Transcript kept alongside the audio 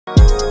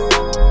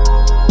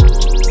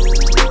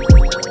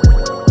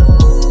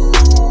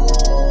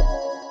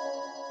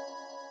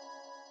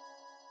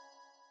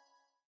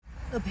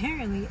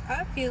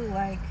feel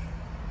like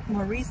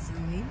more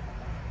recently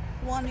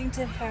wanting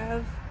to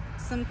have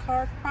some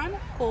car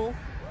chronicle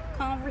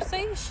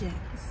conversations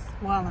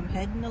while I'm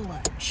heading to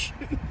lunch.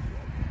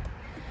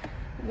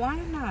 Why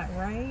not,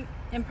 right?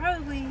 And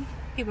probably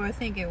people are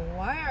thinking,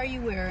 why are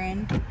you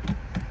wearing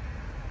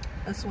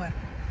a sweater?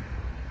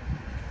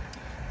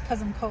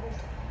 Because I'm cold.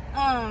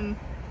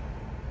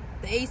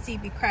 The AC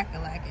be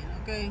crack-a-lacking,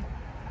 okay?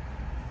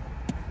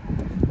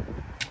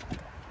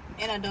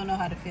 And I don't know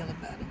how to feel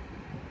about it.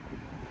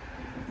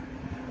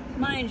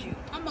 Mind you,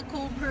 I'm a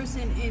cold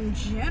person in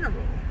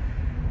general,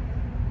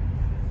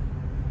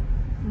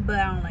 but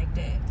I don't like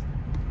that.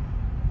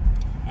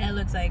 And it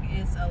looks like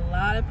it's a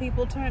lot of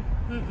people turn.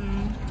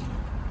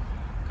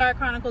 Car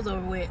Chronicles over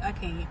with. I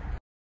can't.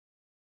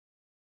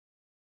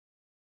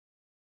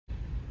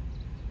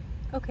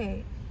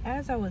 Okay,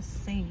 as I was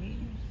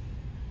saying,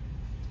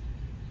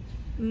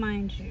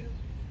 mind you,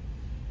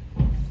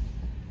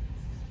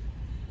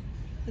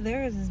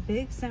 there is this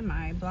big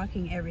semi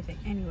blocking everything.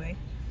 Anyway,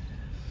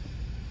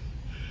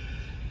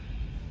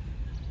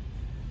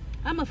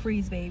 I'm a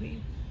freeze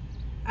baby.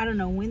 I don't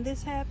know when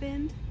this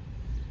happened.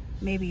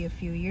 Maybe a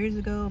few years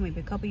ago,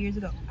 maybe a couple years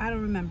ago. I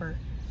don't remember.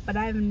 But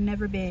I've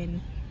never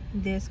been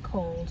this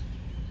cold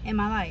in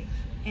my life.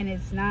 And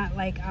it's not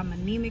like I'm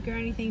anemic or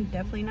anything.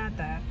 Definitely not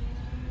that.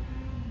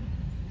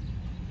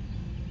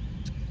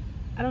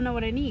 I don't know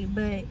what I need,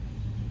 but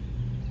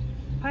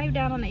pipe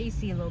down on the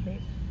AC a little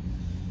bit.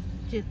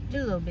 Just a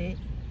little bit.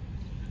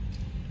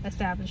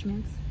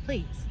 Establishments,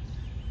 please.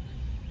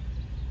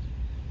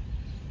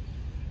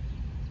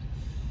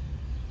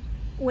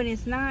 When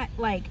it's not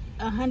like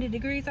 100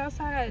 degrees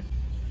outside,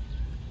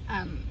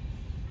 I don't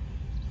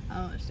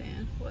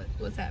understand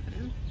what's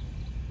happening.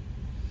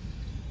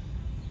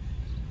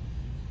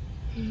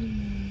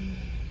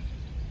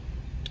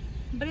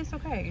 But it's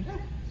okay.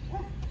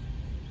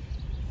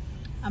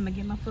 I'm gonna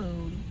get my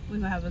food. We're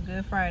gonna have a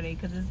good Friday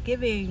because it's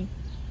giving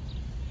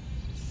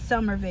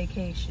summer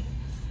vacations.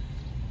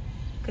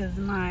 Because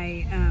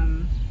my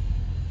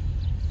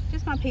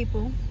just my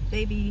people,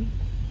 they be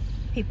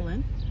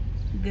peopling,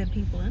 good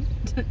peopling.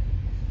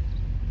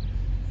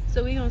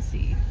 So we gonna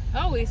see. I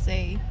always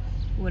say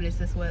when it's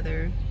this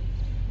weather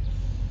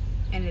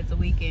and it's a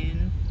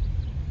weekend,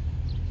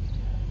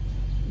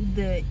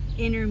 the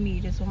inner me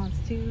just wants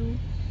to,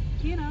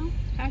 you know,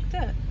 act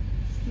up.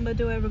 But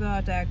do I ever go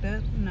out to act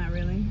up? Not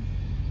really.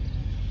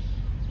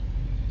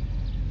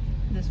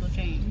 This will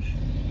change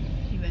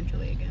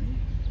eventually again.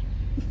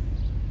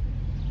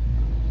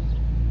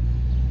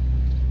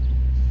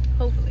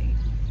 Hopefully.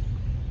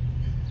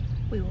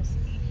 We will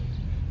see.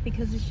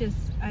 Because it's just,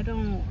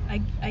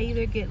 I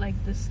either get like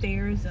the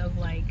stares of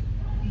like,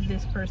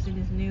 this person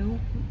is new.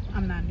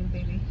 I'm not new,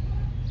 baby.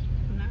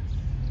 I'm not.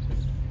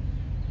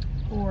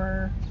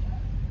 Or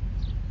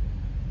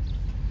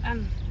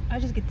I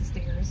just get the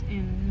stares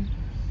and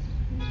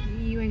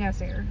you ain't got to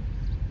stare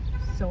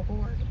so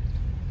hard.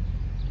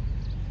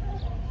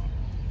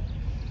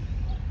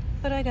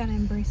 But I gotta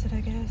embrace it,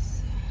 I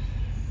guess.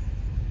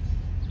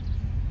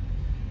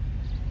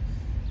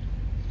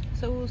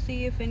 So we'll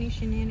see if any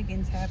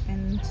shenanigans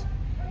happened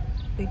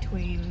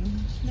between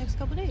the next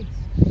couple days.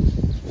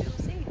 We'll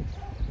see.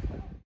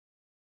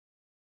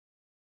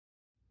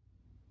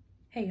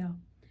 Hey y'all.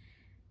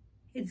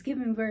 It's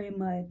giving very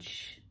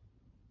much,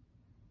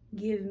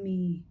 give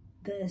me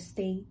the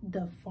estate,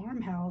 the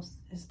farmhouse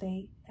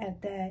estate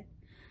at that.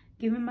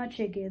 Give me my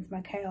chickens, my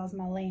cows,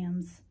 my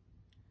lambs,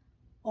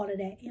 all of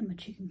that in my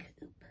chicken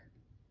coop.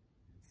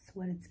 That's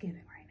what it's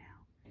giving right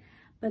now.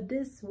 But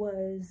this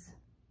was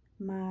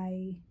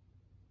my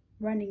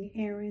running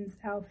errands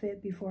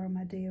outfit before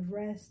my day of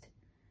rest.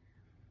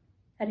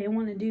 I didn't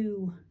want to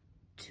do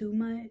too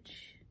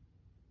much.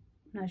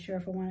 Not sure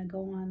if I want to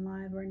go on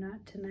live or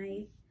not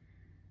tonight.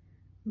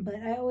 But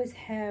I always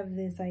have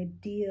this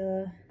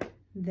idea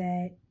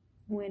that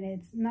when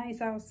it's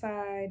nice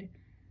outside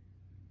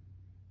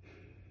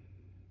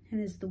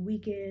and it's the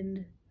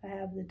weekend, I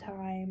have the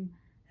time,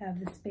 I have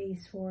the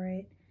space for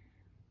it,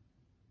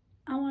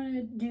 I want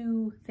to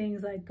do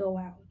things like go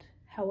out.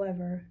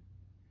 However,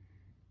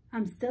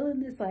 I'm still in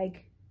this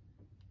like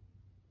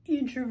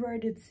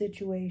introverted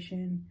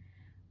situation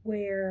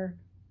where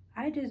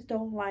I just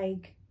don't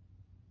like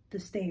the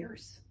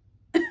stairs.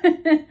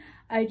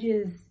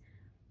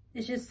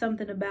 It's just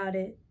something about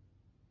it.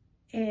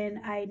 And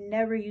I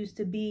never used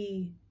to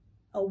be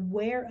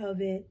aware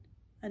of it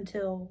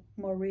until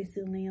more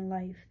recently in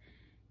life.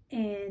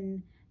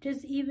 And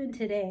just even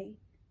today,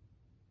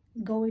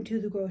 going to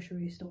the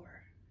grocery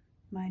store,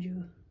 mind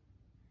you,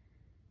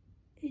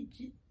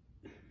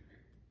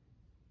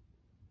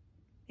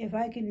 if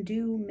I can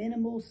do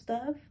minimal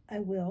stuff, I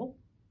will.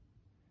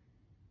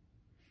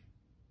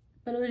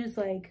 But it was just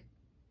like,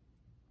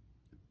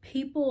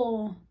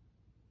 people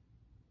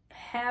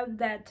have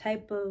that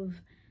type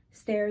of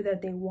stare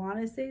that they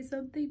want to say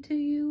something to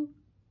you,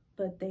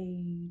 but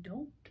they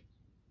don't.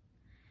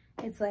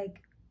 It's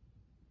like,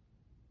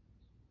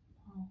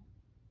 well,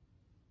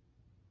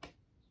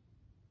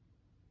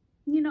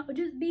 you know,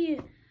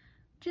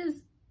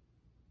 just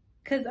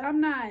because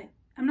I'm not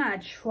I'm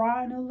not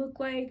trying to look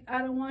like I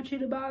don't want you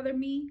to bother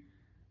me,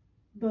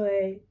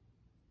 but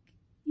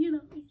you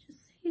know,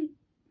 just say,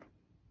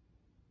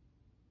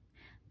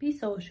 be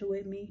social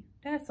with me.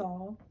 That's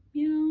all,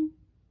 you know.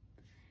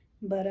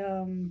 But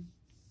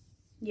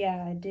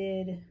yeah, I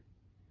did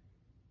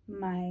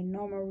my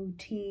normal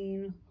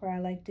routine where I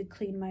like to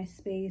clean my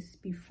space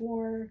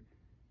before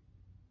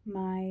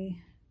my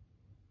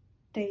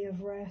day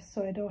of rest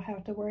so I don't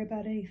have to worry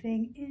about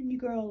anything. And your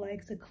girl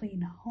likes a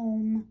clean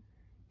home.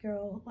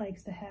 Girl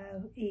likes to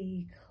have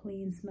a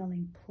clean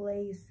smelling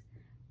place,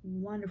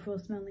 wonderful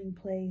smelling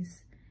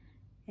place.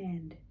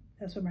 And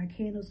that's where my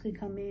candles can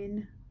come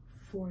in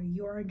for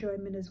your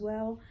enjoyment as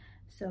well.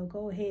 So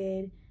go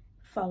ahead,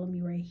 follow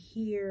me right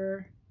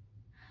here.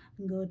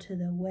 Go to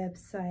the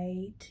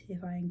website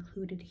if I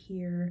include it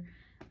here.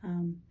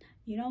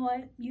 You know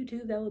what,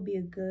 YouTube, that would be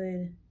a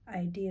good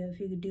idea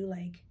if you could do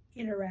like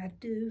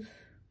interactive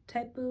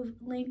type of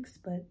links,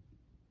 but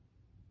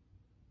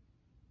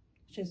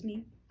it's just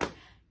me.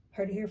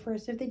 Heard it here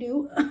first if they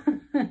do.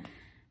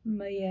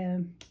 But yeah,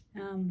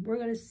 we're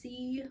gonna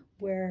see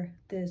where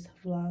this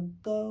vlog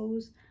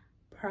goes.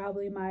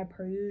 Probably my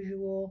per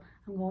usual,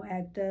 I'm gonna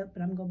act up,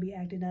 but I'm gonna be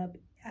acting up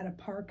at a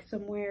park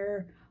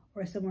somewhere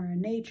or somewhere in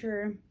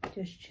nature,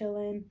 just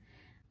chilling.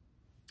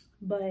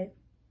 But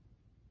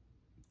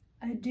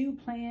I do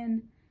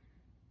plan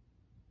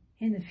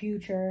in the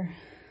future,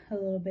 a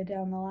little bit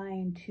down the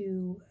line,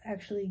 to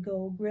actually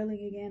go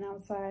grilling again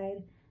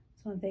outside.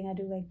 It's one thing I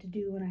do like to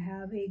do when I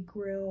have a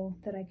grill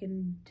that I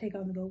can take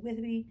on the go with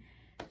me.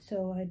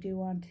 So I do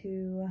want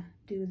to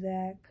do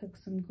that, cook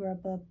some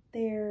grub up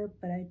there,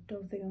 but I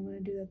don't think I'm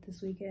going to do that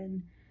this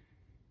weekend.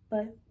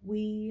 But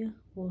we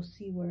will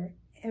see where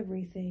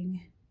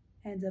everything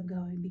ends up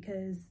going,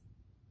 because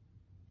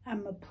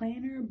I'm a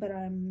planner, but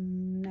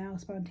I'm now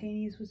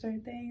spontaneous with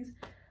certain things.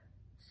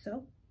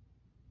 So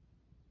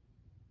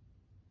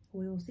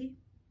we will see.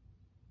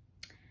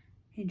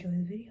 Enjoy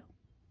the video.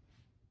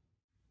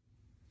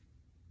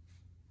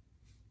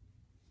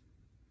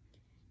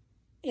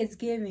 It's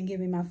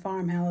giving my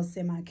farmhouse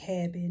and my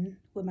cabin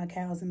with my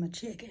cows and my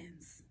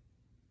chickens.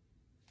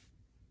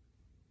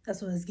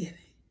 That's what it's giving.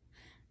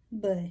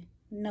 But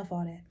enough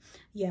all that.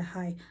 Yeah,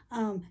 hi.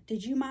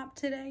 Did you mop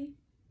today?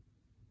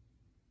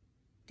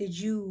 Did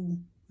you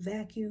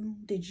vacuum?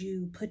 Did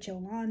you put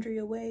your laundry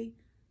away?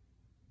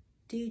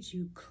 Did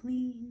you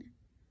clean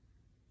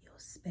your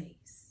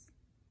space?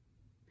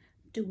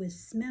 Do it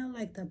smell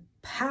like the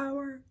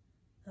power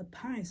of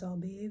Pine Sol,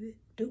 baby?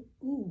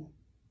 Ooh.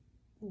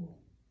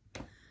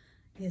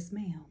 Yes,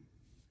 ma'am.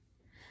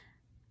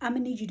 I'm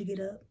gonna need you to get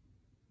up.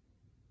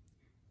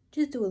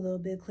 Just do a little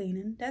bit of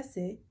cleaning. That's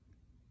it.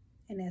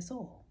 And that's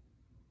all.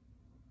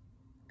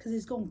 Because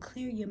it's going to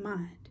clear your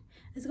mind.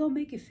 It's going to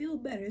make you feel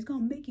better. It's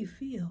going to make you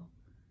feel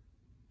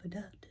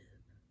productive.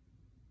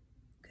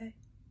 Okay?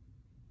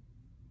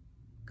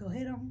 Go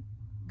ahead on.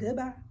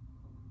 Goodbye.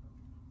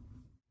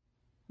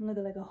 I'm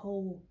looking like a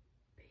whole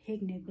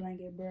picnic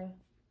blanket, bruh.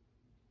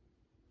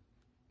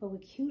 But we're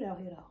cute out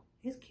here, though.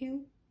 It's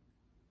cute.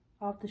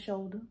 Off the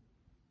shoulder.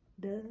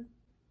 Duh.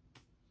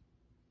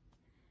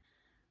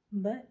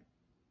 But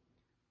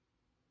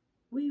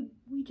we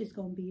just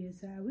going to be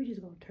inside. We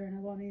just going to turn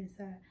up on the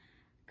inside.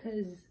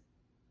 Because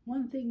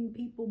one thing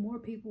more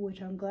people,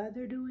 which I'm glad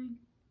they're doing,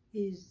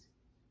 is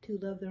to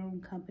love their own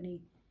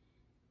company.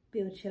 Be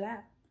able to chill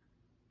out.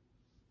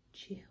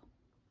 Chill.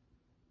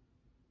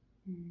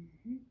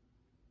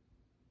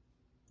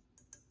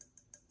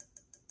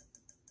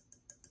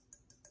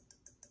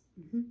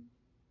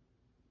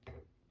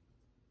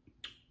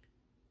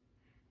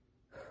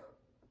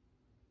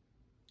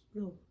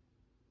 Little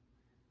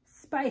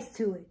spice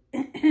to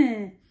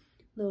it.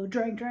 Little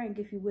drink,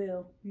 if you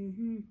will.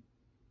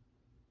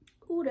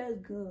 Ooh, that's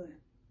good.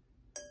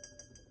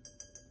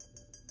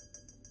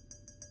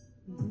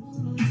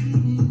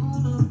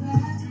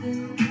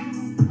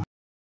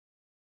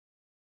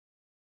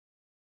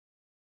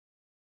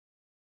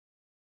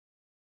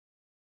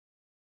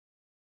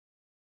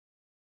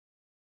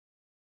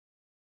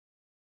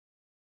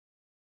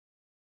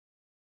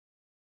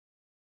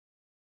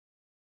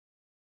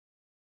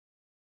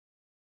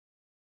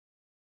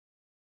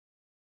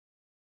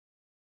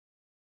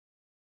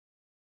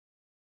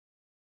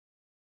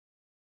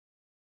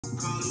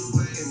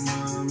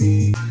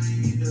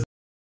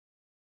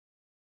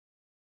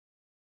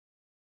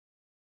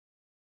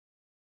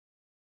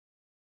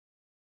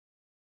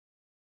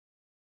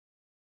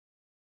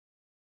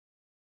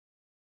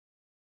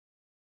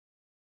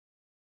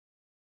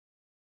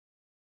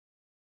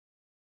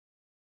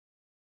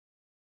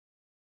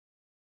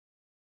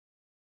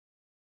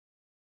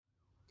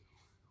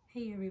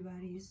 Hey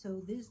everybody,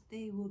 so this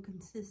day will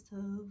consist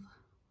of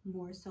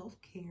more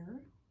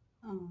self-care.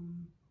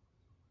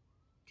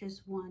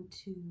 Just want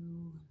to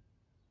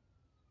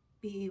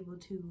be able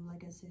to,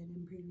 like I said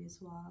in previous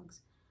vlogs,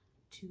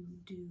 to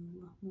do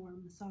more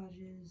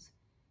massages.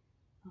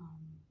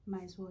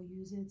 Might as well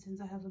use it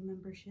since I have a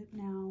membership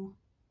now,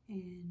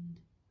 and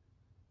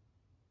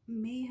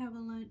may have a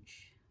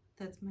lunch.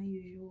 That's my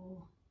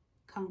usual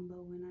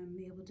combo when I'm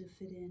able to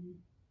fit in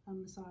a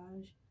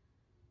massage.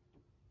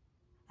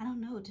 I don't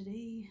know,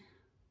 today,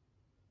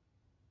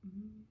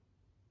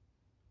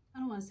 I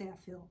don't want to say I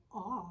feel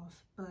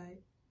off, but I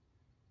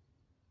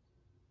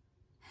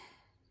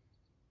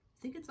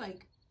think it's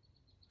like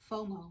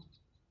FOMO.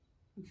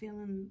 I'm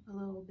feeling a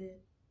little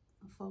bit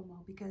of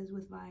FOMO because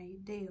with my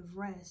day of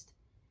rest,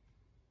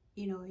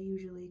 you know, it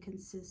usually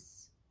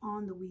consists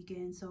on the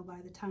weekend. So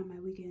by the time my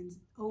weekend's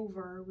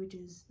over, which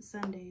is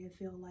Sunday, I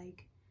feel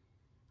like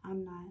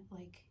I'm not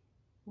like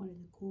one of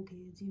the cool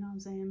kids, you know what I'm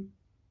saying?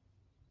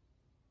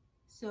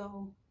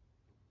 So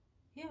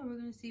yeah, we're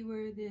gonna see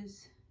where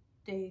this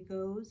day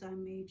goes. I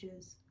may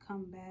just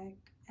come back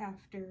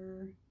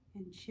after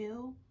and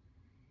chill.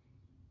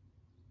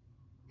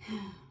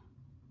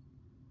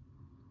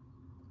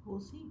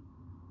 We'll see.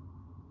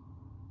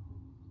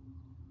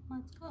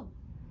 Let's go.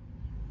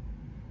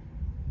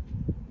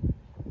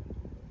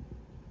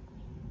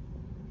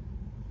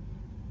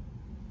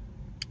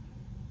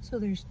 So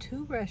there's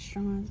 2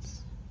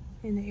 restaurants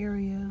in the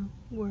area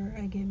where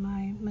I get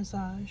my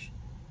massage.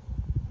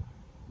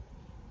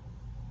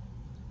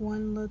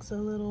 One looks a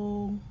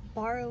little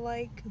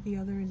bar-like, the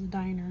other is a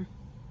diner.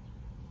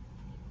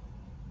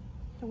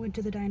 I went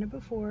to the diner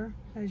before,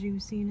 as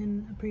you've seen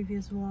in a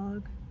previous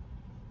vlog,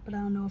 but I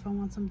don't know if I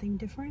want something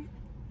different.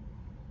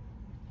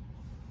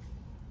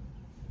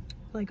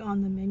 Like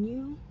on the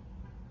menu.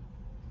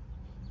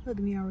 Look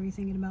at me already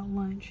thinking about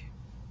lunch.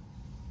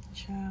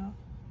 Child.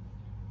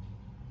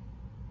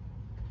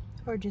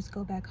 Or just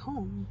go back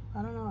home.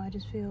 I don't know, I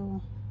just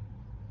feel...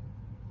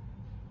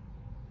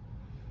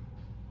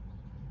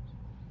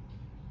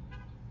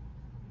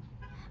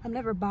 I'm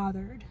never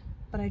bothered,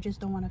 but I just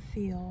don't want to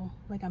feel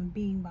like I'm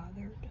being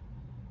bothered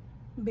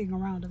being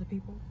around other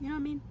people. You know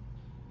what I mean?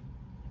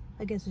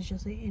 I guess it's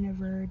just an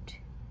introvert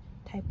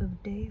type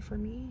of day for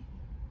me.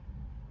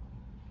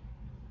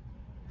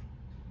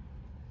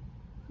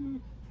 I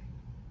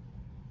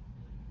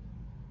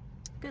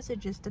guess it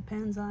just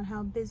depends on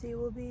how busy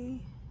we'll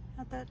be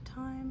at that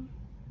time.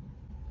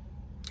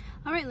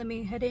 All right, let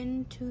me head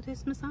into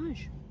this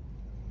massage.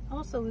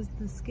 Also, is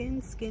the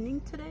skin skinning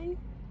today?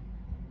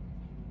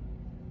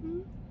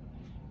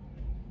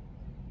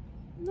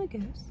 I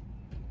guess.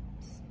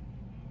 It's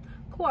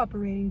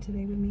cooperating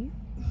today with me.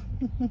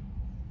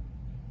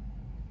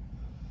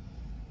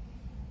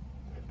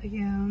 But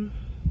yeah,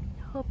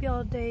 hope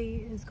y'all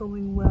day is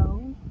going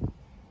well.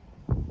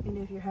 And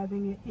if you're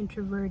having an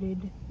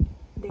introverted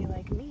day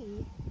like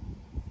me,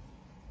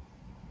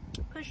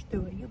 push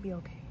through it, you'll be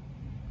okay.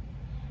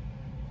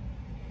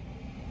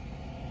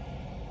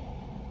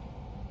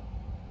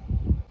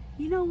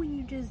 You know when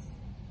you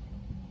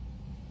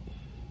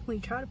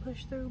try to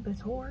push through, but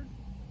it's hard?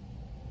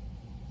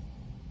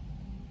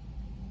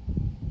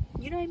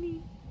 You know what I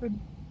mean?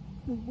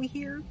 We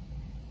here?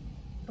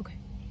 Okay.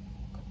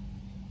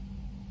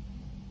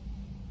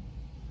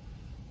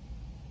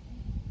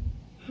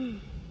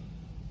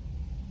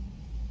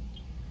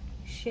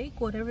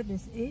 Shake whatever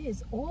this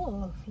is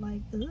off.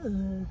 Like,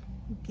 ugh.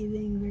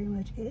 Giving very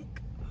much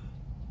ick.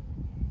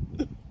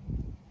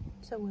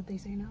 So what they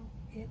say now?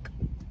 Ick.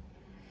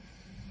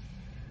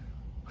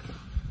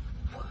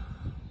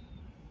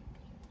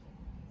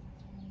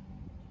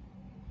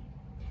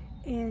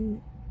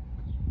 And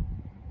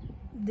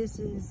this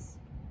is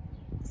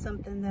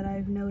something that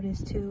I've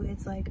noticed too.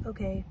 It's like,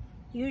 okay,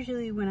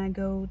 usually when I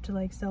go to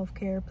like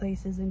self-care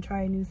places and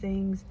try new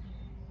things,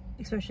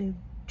 especially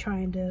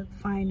trying to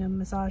find a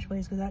massage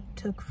place, because that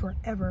took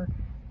forever,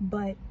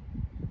 but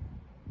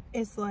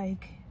it's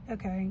like,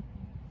 okay,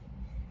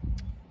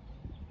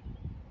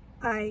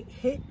 I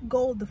hit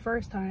gold the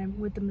first time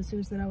with the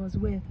masseuse that I was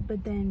with,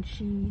 but then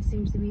she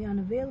seems to be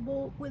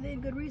unavailable within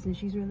good reason.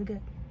 She's really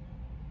good.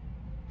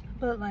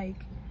 But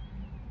like,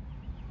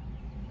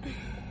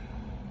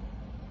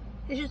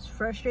 it's just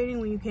frustrating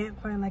when you can't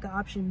find like an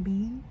option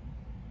B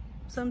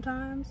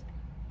sometimes,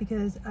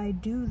 because I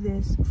do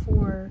this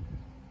for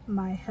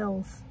my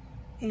health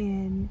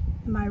and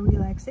my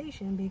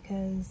relaxation,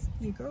 because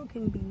your girl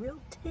can be real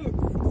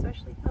tense,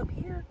 especially up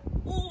here.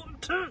 Oh, I'm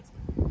tense.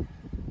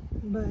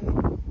 But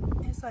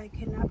it's like,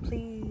 can I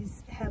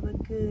please have a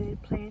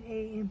good plan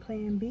A and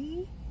plan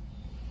B?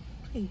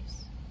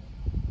 Please.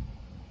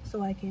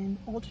 So I can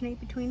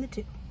alternate between the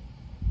two.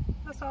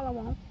 That's all I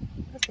want.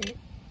 That's it.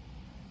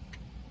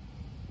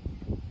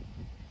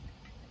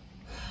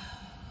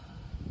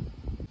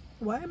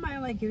 Why am I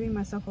like giving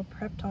myself a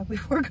prep talk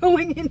before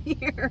going in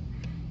here?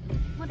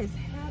 What is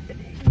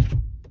happening?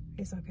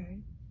 It's okay.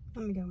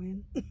 Let me go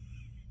in.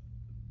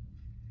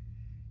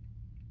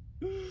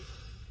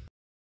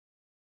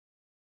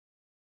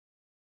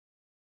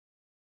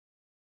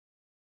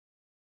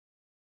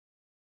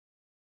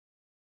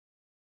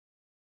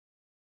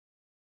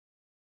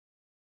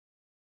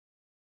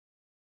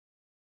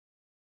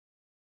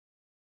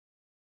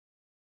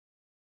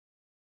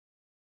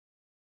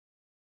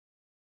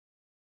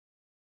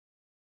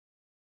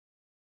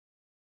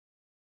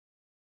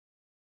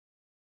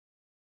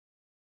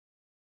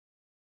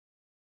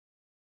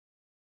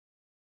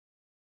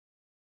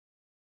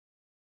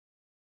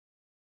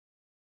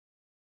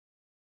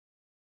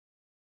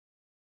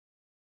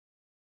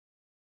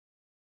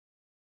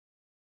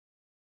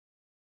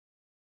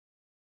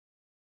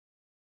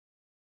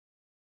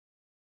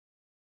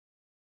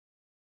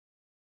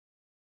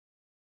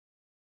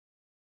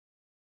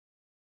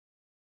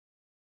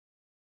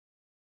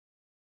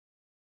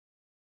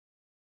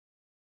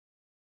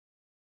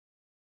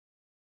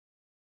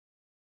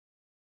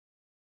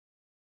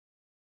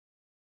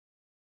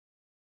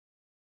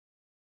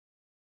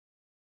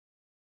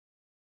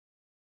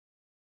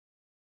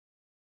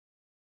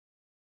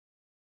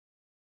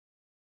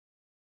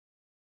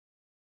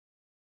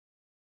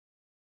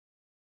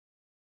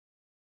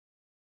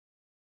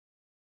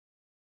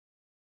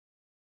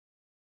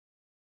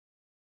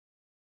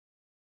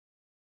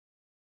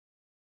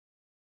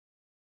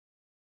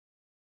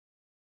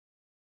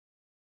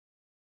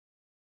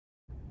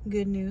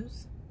 Good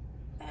news,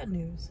 bad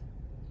news.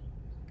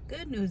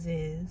 Good news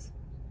is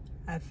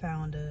I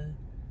found a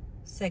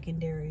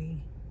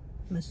secondary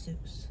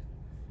masseuse.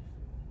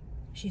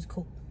 She's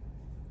cool.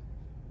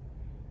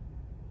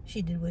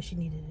 She did what she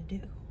needed to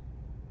do.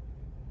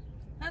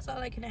 That's all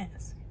I can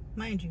ask.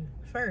 Mind you,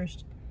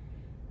 first,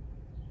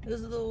 it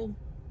was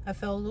I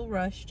felt a little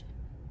rushed,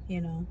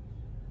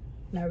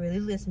 not really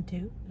listened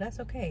to, but that's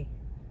okay.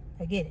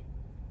 I get it.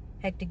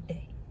 Hectic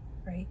day,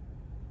 right?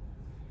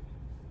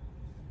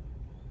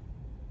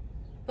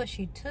 But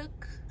she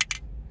took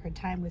her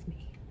time with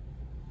me.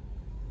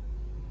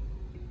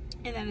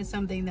 And that is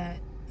something that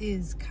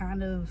is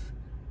kind of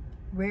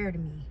rare to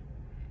me.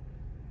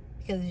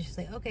 Because it's just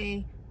like,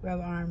 okay, rub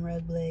arm,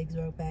 rub legs,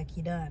 rub back,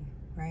 you done,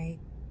 right?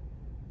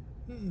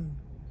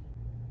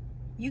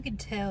 You can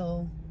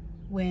tell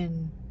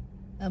when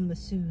a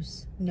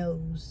masseuse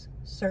knows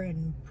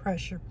certain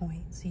pressure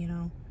points,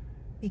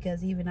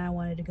 because even I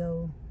wanted to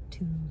go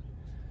to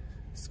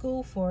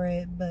school for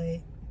it, but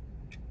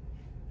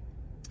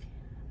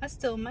I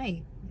still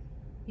might.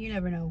 You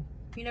never know.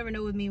 You never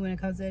know with me when it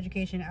comes to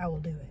education. I will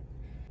do it.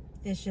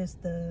 It's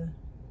just the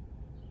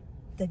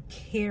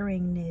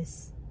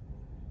caringness,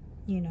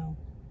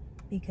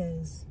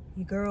 because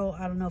your girl,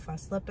 I don't know if I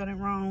slept on it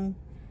wrong,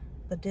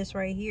 but this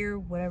right here,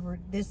 whatever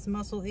this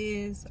muscle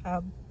is,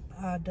 I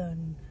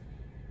done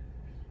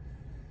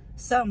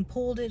something,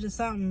 pulled it or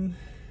something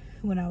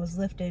when I was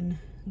lifting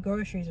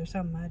groceries or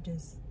something.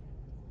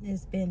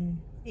 It's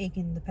been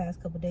aching the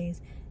past couple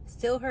days.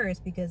 Still hurts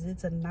because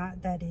it's a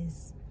knot that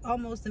is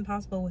almost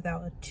impossible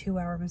without a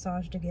 2-hour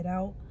massage to get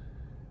out.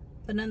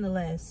 But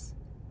nonetheless,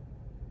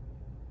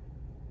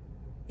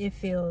 it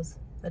feels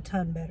a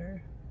ton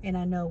better. And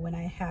I know when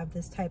I have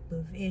this type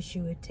of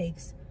issue, it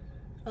takes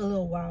a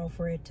little while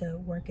for it to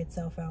work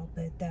itself out,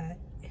 but that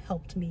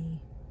helped me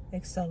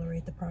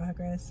accelerate the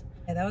progress.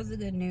 Yeah, that was the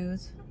good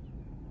news.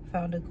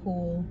 Found a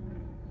cool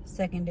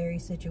secondary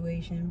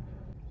situation.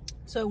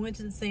 So I went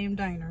to the same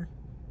diner.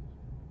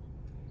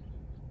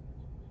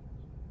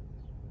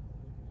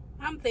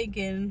 I'm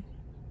thinking,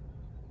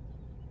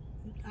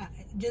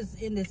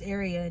 just in this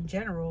area in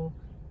general,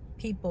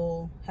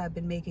 people have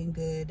been making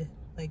good,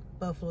 like,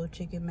 buffalo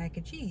chicken mac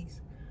and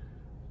cheese.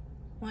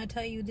 When I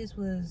tell you this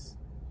was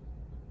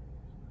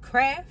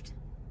Kraft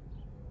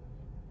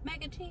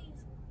mac and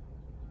cheese,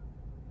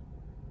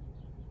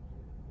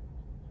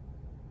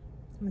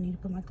 I'm gonna need to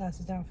put my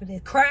glasses down for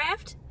this.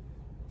 Kraft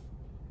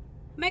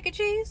mac and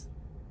cheese?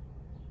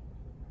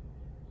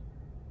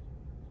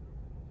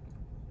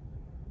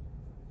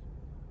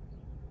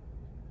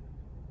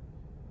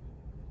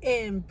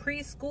 And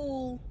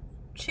preschool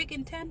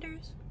chicken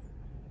tenders?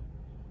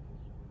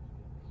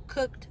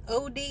 Cooked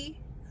OD?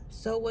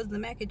 So was the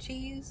mac and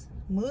cheese?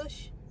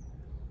 Mush?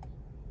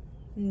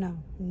 No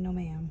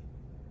ma'am.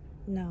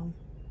 No.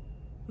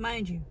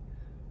 Mind you,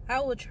 I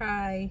will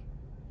try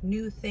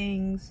new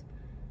things,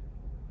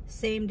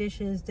 same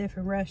dishes,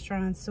 different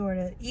restaurants, sort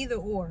of, either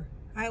or.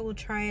 I will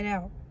try it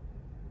out.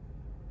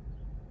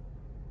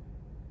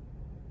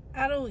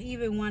 I don't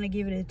even want to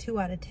give it a 2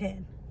 out of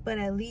 10, but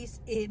at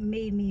least it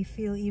made me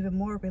feel even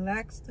more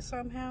relaxed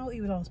somehow,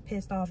 even though I was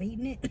pissed off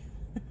eating it.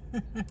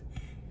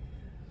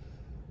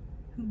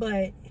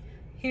 But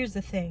here's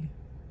the thing.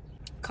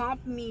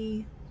 Comp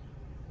me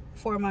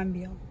for my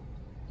meal.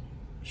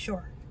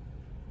 Sure.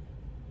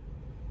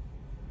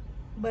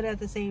 But at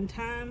the same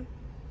time,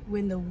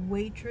 when the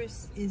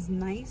waitress is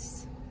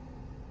nice,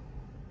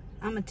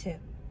 I'm a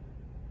tip.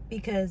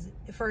 Because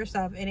first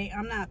off,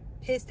 I'm not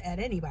pissed at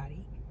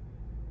anybody.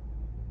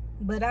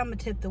 But I'm gonna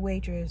tip the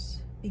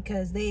waitress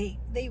because they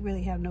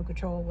really have no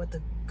control of what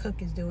the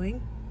cook is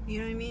doing. You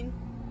know what I mean?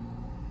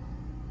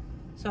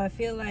 So I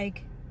feel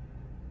like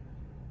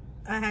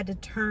I had to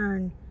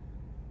turn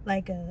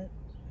like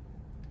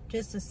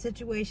just a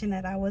situation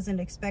that I wasn't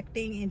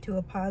expecting into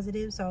a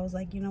positive. So I was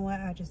like, you know what?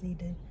 I just need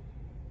to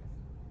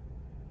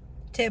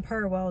tip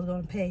her while I was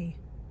going to pay,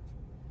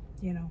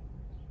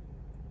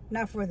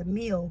 not for the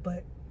meal,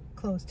 but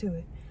close to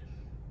it.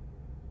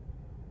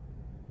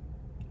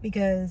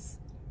 Because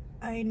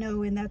I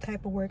know in that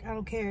type of work, I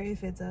don't care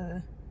if it's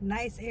a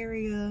nice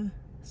area,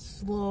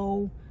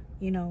 slow,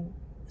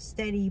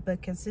 steady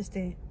but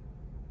consistent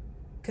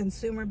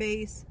consumer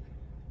base.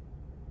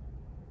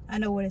 I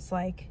know what it's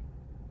like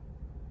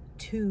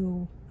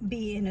to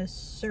be in a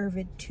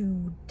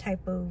servitude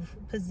type of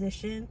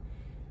position,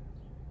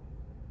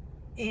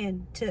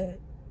 and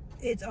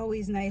it's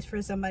always nice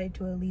for somebody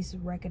to at least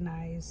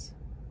recognize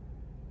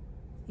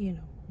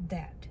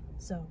that.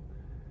 So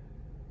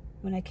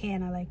when I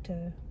can, I like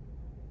to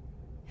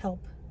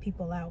help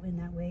people out in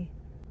that way.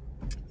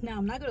 Now,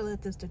 I'm not going to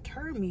let this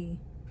deter me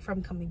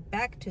from coming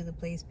back to the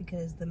place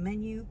because the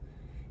menu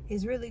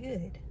is really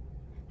good.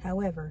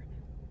 However,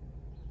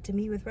 to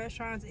me with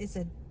restaurants, it's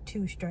a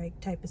 2-strike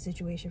type of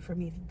situation for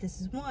me. This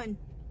is one,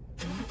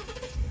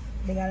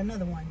 they got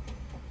another one.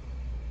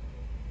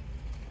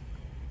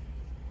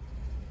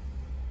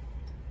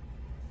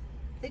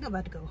 I think I'm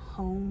about to go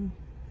home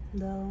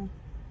though.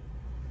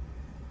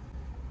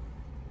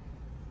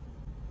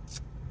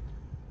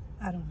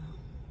 I don't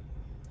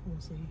know.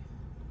 see.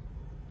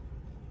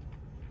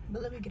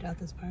 But let me get out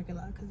this parking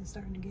lot because it's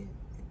starting to get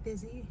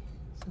busy.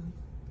 So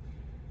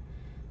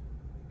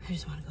I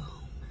just want to go home.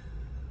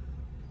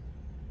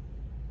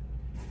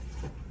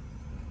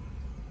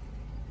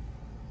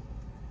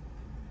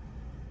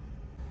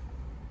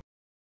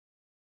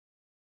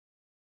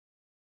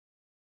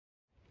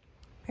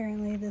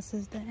 Apparently this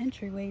is the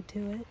entryway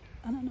to it.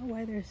 I don't know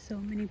why there's so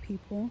many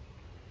people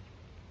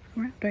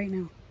around right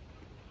now.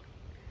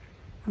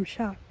 I'm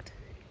shocked.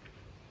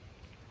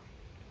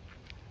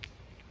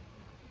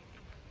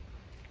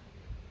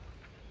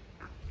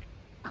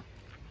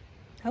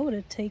 I would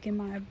have taken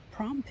my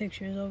prom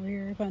pictures over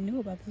here if I knew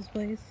about this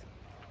place.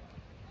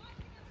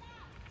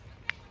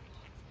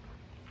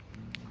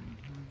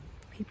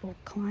 People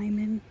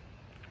climbing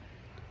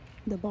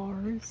the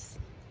bars.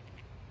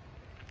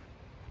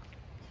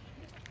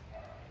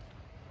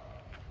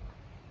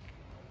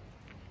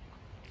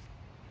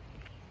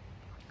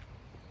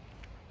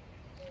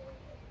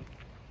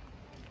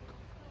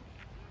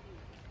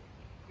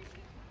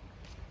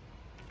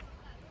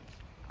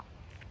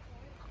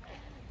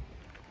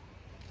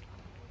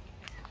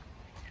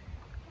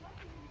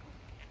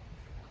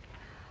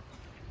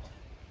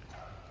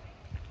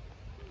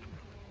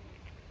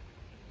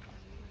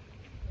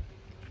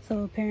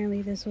 So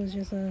apparently this was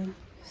just a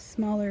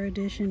smaller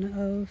edition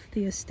of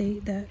the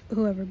estate that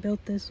whoever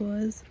built this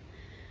was.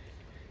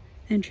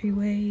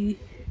 Entryway.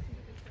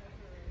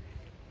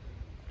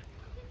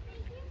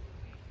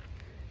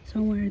 So I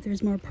wonder if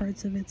there's more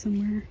parts of it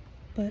somewhere,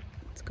 but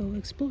let's go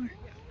explore.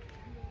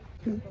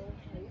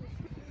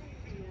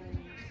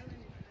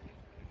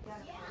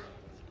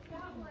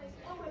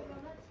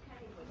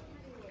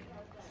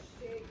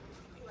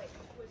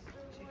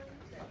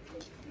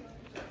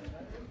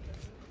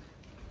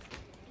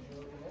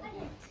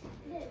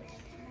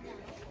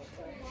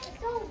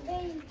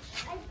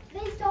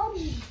 They saw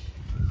me.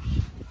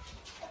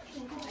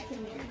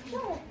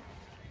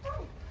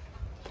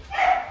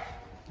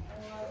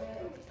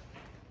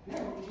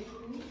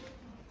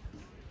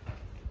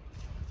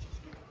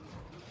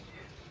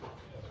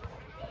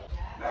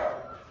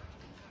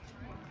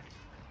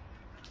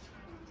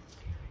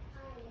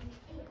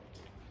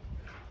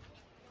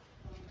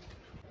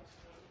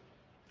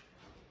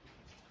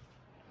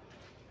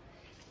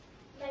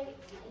 I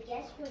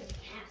guess we're in the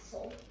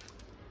castle.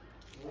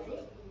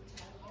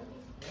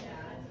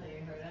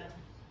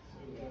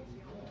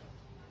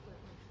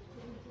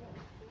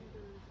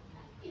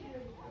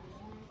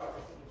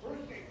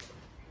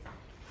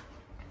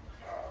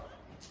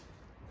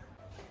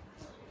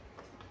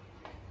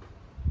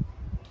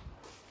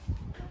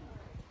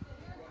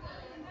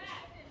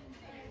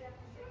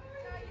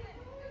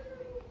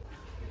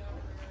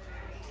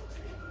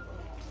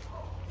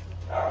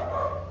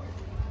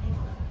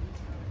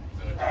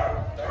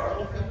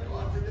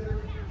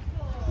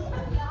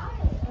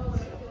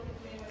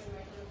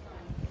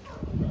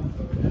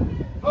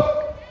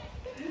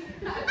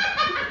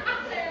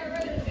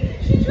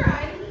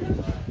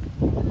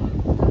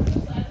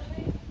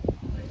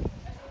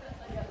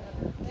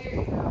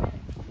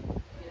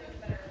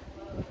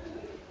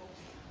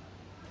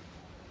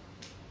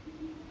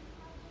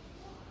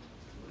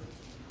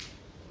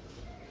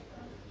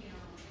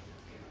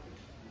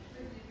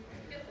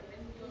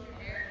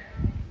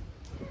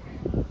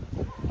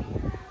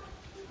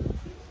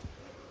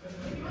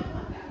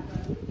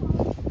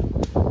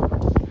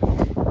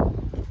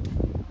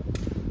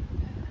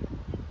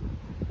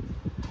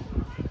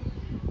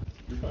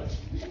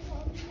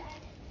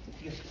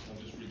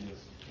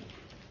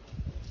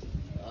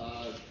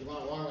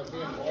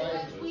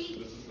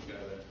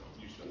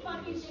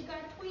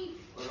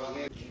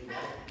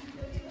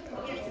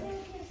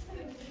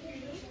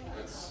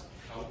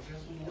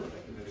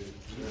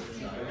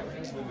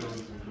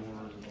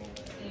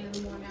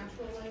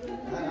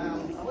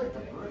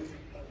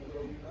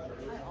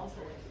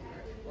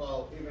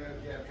 Well, even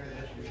if you have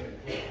transition,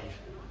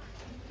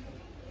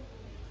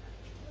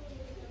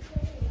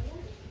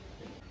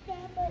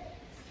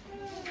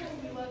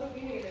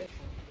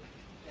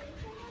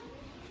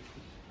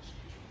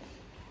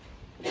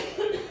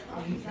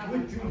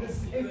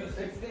 do the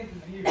same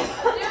as you. Do a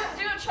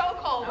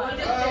chokehold.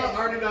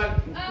 Already done.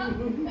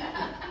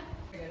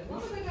 As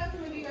long as I got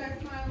some of you guys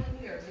smiling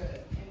here,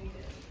 good. And you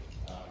did.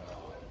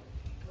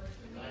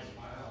 Nice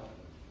smile.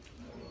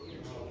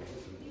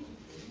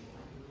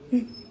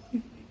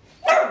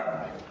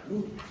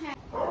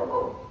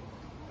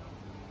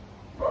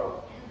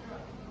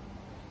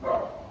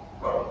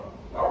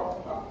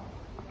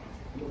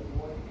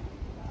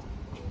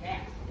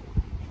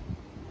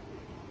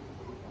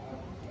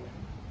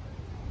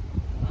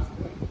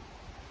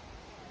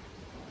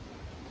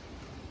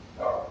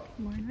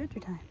 More adventure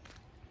time.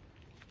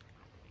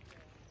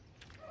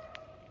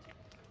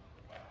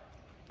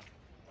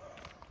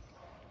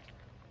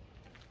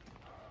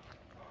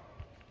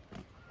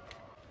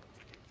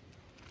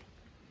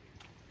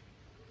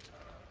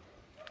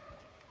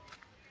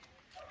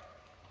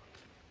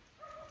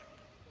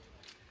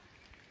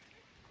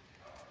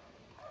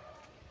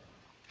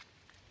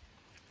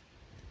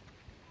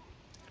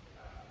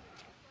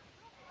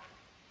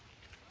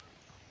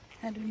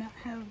 I do not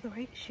have the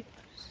right shoes.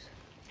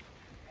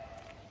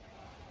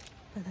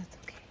 But that's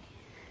okay.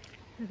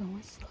 We're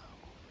going slow.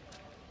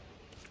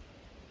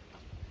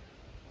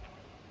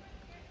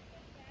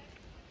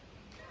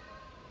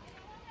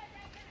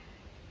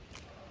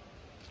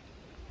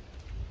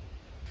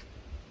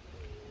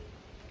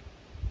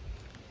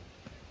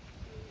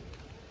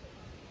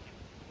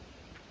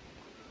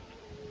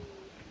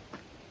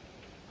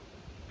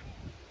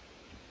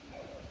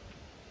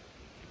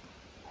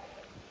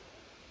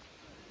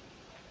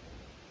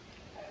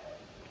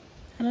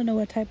 I don't know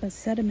what type of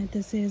sediment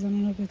this is. I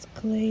don't know if it's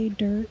clay,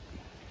 dirt,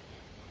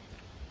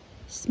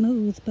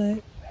 smooth,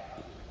 but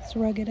it's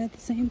rugged at the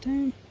same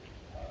time.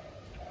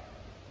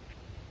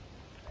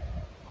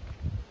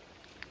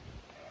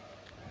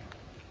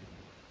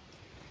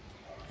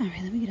 All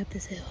right, let me get up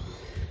this hill.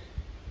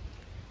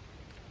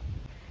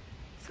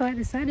 So I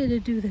decided to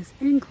do this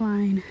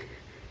incline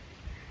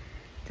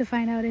to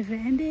find out if it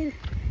ended.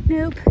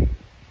 Nope,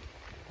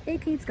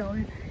 it keeps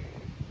going.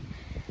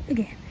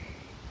 Again,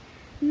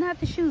 not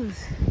the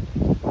shoes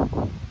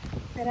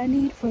that I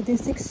need for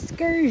this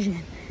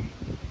excursion,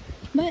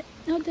 but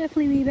I'll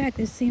definitely be back.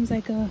 This seems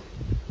like a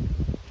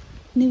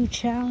new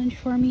challenge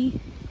for me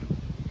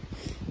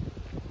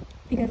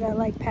because I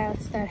like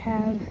paths that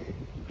have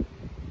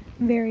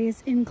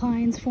various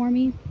inclines for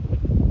me,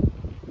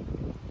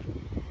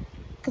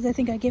 because I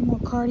think I get more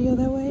cardio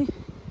that way.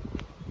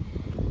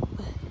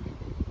 But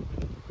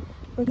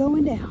we're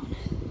going down.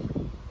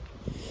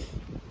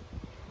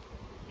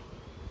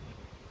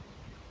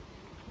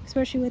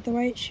 Especially with the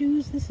right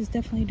shoes, this is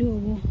definitely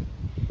doable.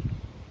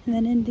 And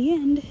then in the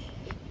end,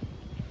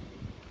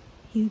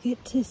 you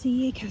get to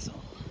see a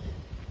castle.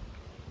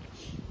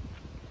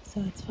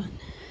 So it's fun.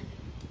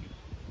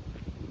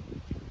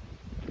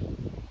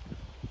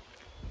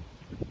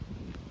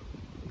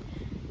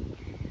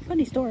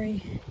 Funny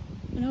story,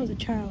 when I was a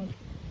child,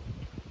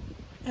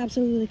 I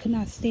absolutely could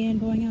not stand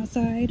going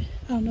outside.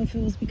 I don't know if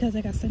it was because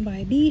I got stung by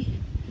a bee,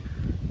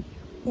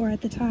 or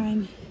at the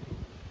time,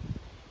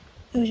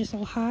 it was just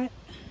so hot,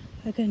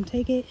 I couldn't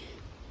take it.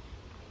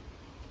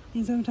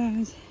 And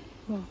sometimes,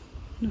 well,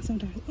 not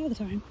sometimes, all the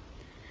time,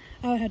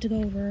 I would have to go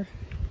over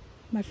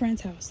my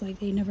friend's house. Like,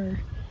 they never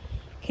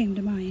came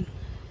to mine.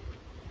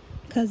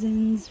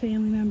 Cousins,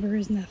 family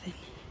members, nothing.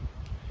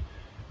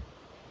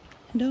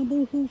 Don't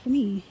boo-hoo for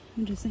me.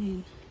 I'm just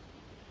saying,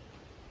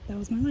 that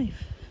was my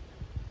life.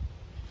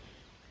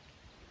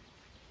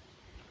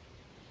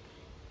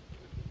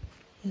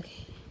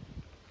 Okay.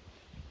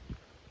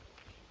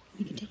 Let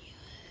me continue.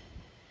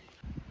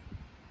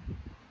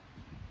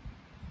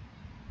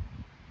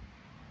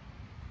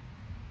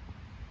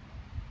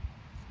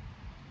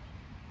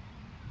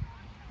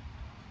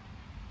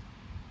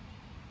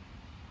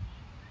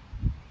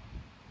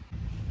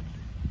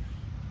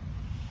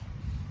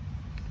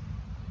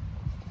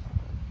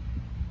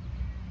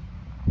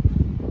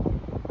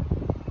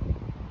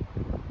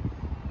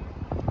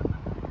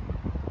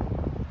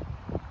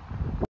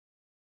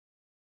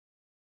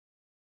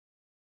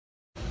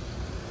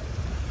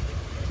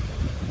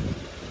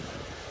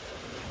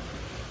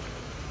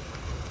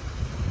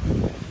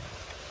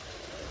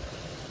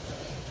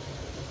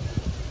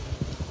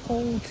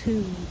 Hole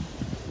 2.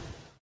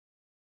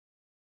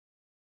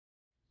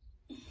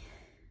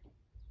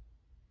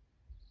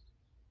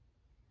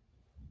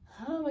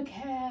 Oh, my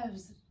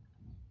calves.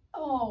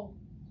 Oh,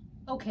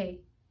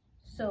 okay.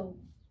 So,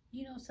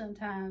 you know,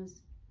 sometimes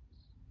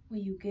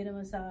when you get a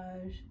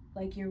massage,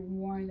 like, you're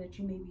warned that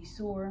you may be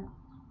sore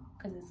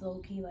because it's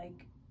low-key,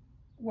 like,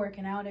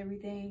 working out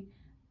everything.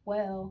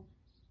 Well,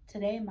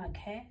 today my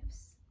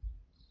calves.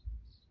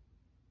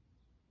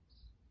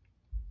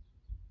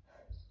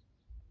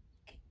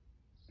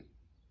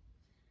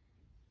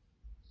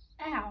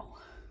 Ow.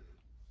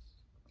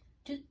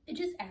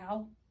 Just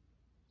ow.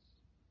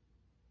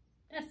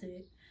 That's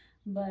it.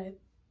 But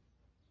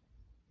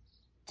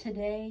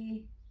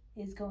today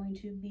is going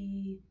to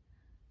be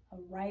a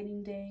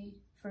writing day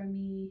for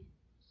me.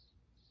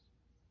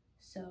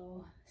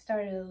 So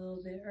started a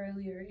little bit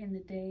earlier in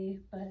the day,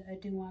 but I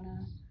do want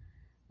to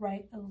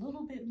write a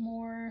little bit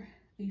more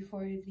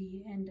before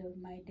the end of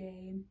my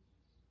day.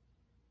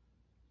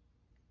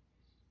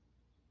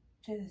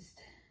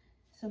 Just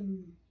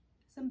some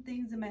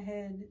things in my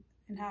head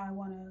and how I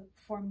want to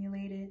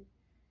formulate it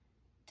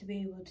to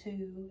be able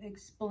to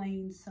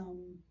explain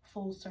some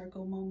full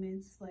circle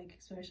moments, like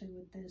especially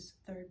with this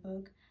third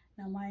book.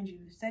 Now, mind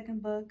you,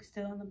 second book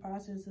still in the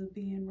process of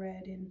being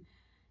read and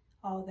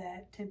all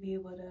that, to be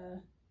able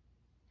to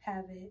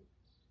have it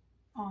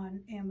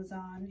on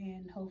Amazon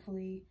and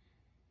hopefully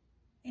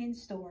in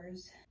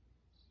stores.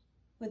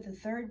 With the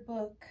third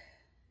book,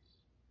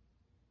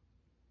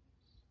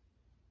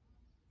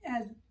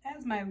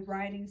 as my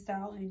writing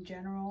style in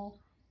general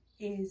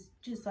is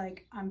just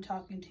like I'm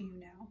talking to you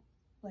now.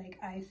 Like,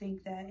 I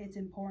think that it's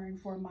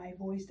important for my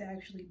voice to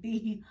actually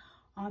be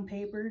on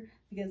paper,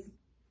 because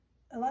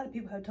a lot of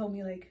people have told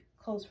me, like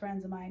close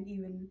friends of mine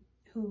even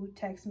who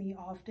text me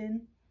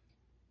often,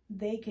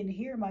 they can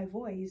hear my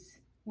voice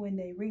when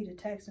they read a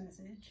text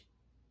message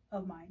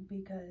of mine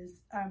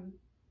because I'm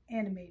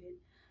animated.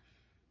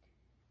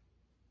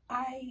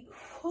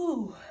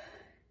 Whew.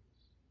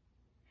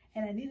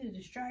 And I need a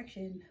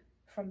distraction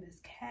from this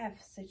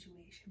calf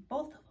situation,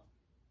 both of them.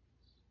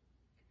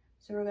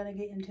 So we're going to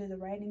get into the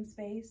writing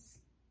space,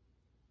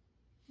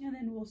 and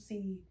then we'll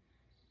see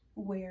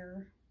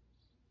where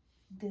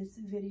this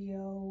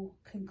video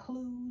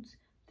concludes.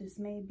 This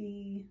may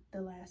be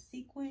the last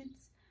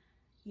sequence.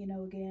 You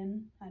know,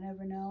 again, I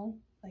never know.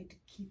 I like to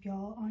keep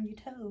y'all on your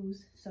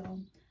toes. So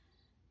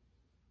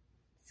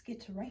let's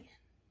get to writing.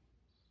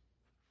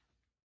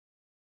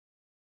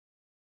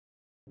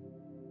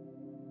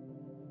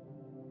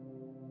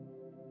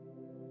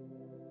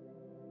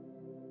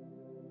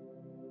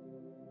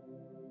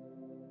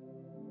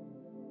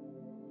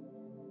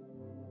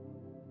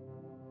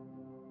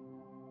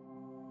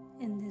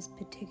 In this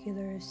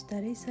particular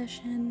study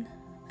session,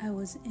 I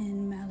was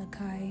in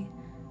Malachi,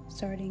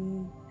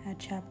 starting at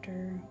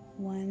chapter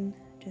 1,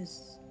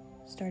 just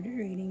started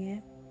reading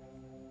it.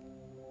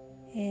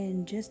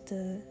 And just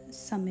to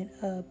sum it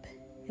up,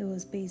 it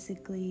was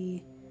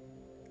basically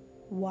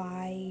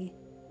why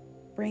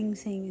bring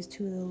things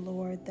to the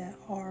Lord that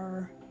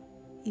are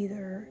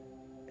either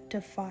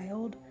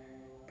defiled,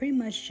 pretty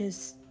much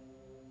just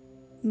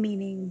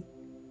meaning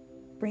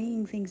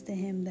bringing things to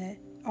Him that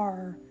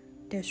are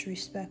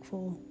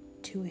disrespectful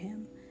to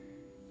Him,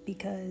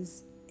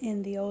 because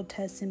in the Old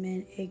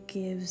Testament it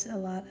gives a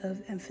lot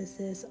of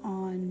emphasis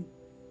on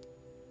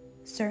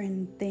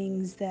certain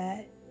things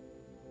that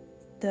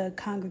the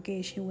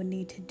congregation would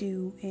need to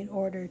do in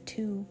order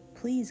to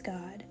please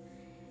God.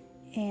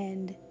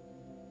 And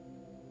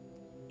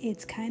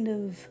it's kind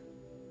of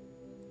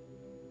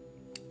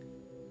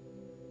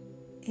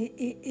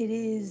it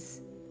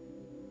is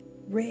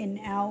written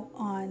out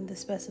on the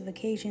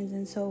specifications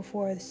and so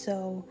forth.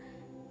 So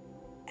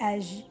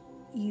as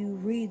you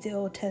read the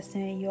Old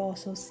Testament, you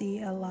also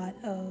see a lot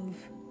of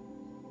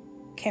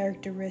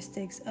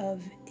characteristics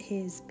of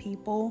His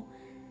people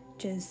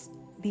just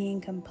being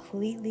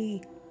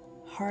completely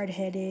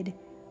hard-headed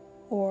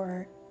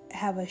or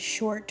have a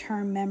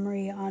short-term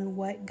memory on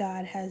what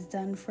God has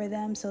done for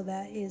them. So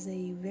that is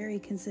a very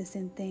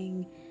consistent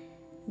thing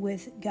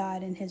with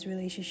God and His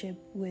relationship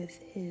with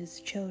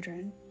His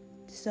children.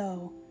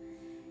 So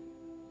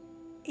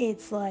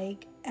it's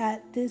like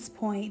at this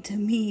point, to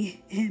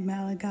me in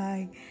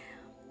Malachi,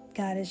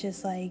 God is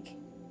just like,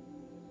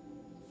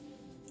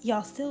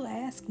 y'all still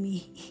ask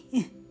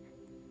me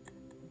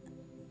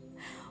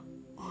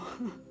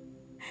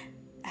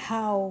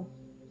how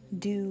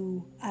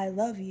do I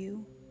love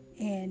you?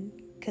 And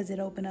because it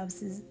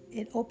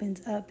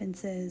opens up and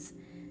says,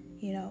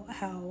 you know,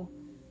 how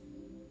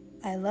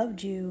I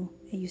loved you,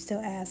 and you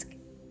still ask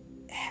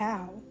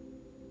how,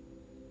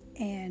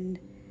 and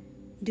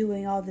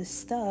doing all this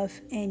stuff,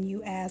 and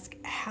you ask,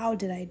 how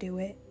did I do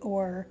it?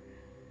 Or,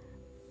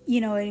 you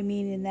know what I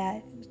mean, in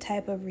that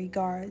type of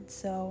regard.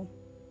 So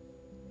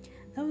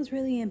that was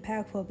really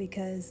impactful,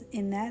 because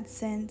in that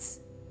sense,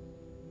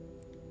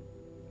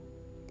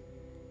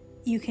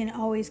 you can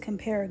always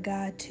compare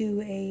God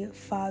to a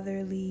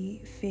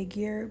fatherly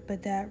figure,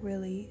 but that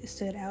really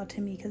stood out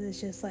to me, because it's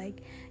just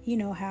like, you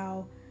know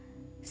how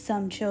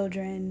some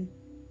children,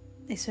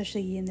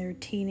 especially in their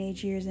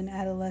teenage years and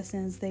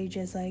adolescence, they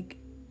just like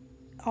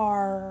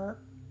are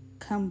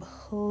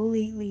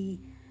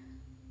completely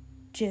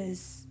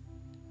just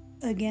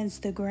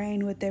against the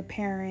grain with their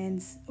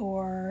parents,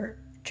 or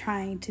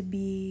trying to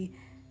be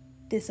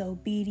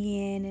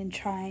disobedient and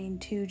trying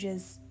to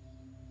just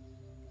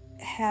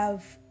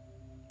have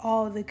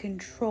all the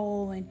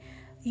control. And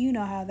you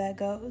know how that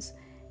goes.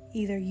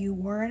 Either you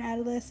were an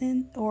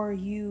adolescent, or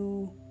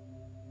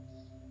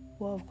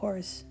well, of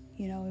course,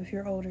 you know, if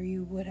you're older,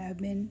 you would have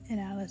been an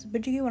adolescent,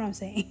 but you get what I'm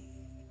saying.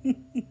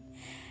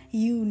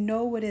 You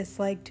know what it's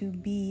like to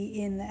be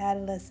in the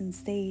adolescent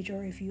stage,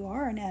 or if you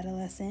are an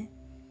adolescent,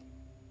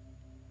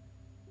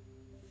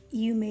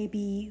 you may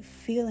be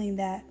feeling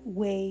that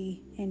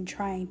way and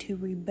trying to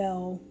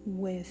rebel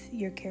with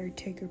your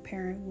caretaker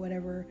parent,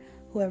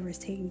 whoever is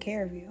taking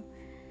care of you.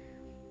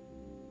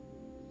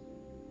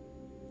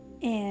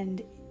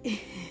 And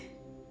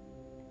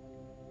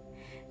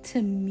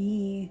to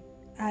me,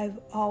 I've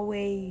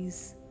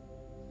always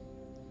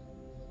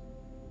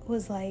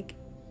was like,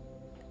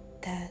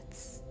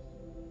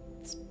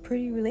 it's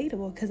pretty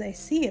relatable, because I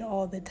see it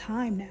all the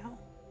time now,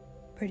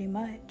 pretty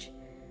much.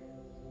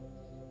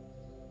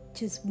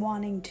 Just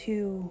wanting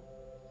to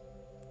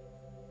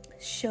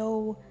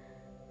show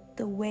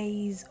the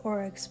ways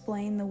or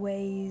explain the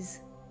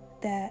ways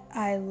that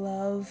I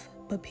love,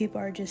 but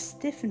people are just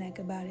stiff-necked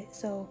about it.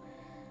 So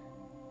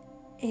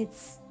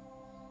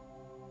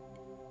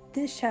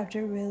this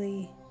chapter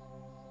really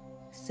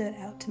stood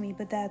out to me,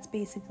 but that's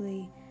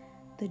basically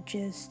the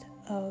gist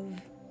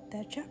of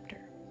that chapter.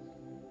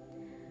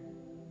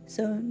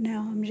 So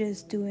now I'm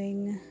just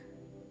doing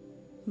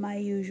my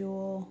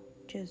usual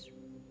just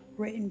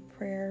written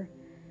prayer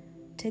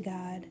to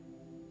God,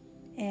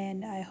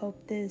 and I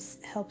hope this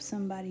helps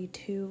somebody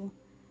too,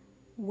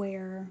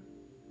 where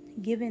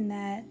given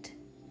that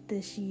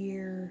this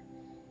year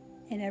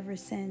and ever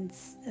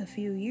since a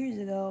few years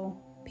ago,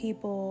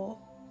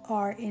 people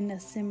are in a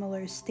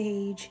similar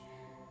stage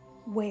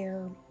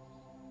where,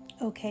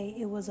 okay,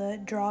 it was a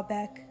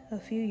drawback a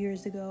few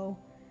years ago.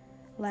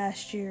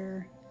 Last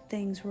year,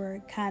 things were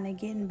kind of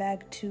getting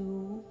back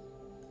to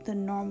the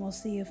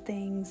normalcy of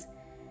things.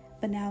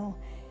 But now,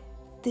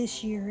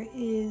 this year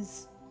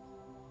is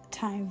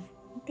time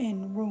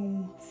and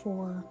room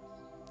for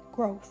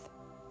growth.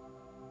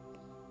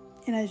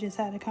 And I just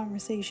had a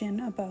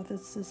conversation about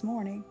this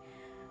morning.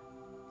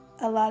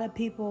 A lot of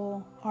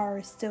people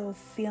are still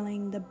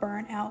feeling the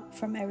burnout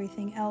from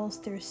everything else.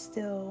 They're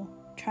still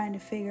trying to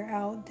figure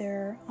out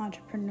their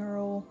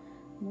entrepreneurial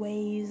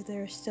ways.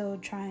 They're still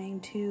trying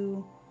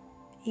to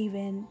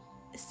even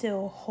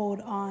still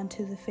hold on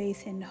to the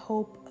faith and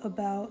hope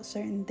about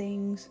certain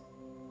things.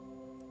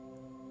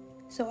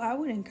 So I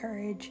would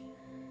encourage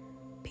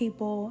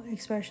people,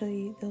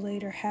 especially the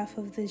later half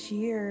of this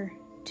year,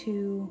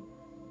 to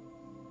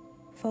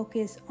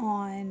focus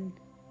on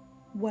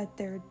what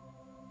they're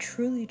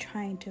truly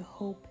trying to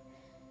hope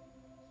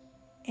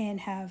and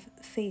have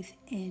faith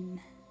in,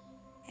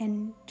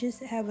 and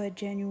just have a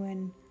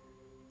genuine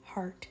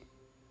heart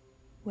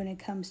when it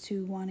comes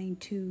to wanting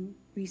to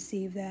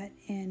receive that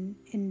and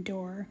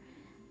endure.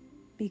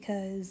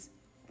 Because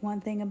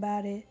one thing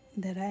about it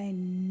that I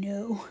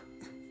know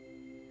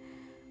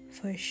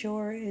for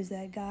sure is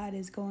that God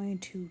is going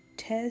to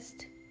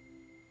test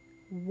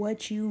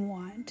what you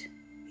want.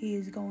 He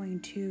is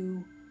going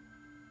to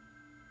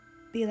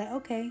be like,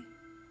 okay,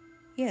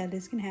 yeah,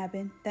 this can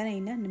happen. That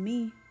ain't nothing to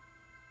me.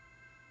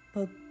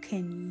 But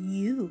can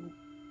you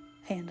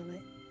handle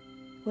it?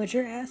 What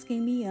you're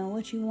asking me on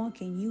what you want,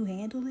 can you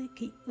handle it?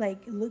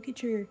 Look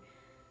at your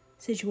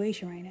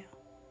situation right now.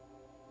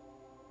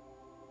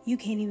 You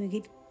can't even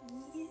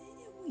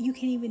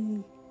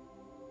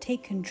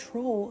take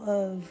control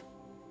of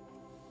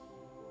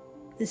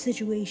the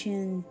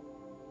situation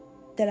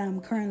that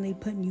I'm currently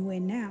putting you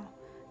in now.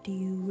 Do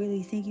you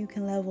really think you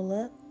can level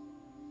up?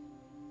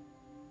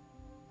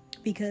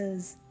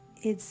 Because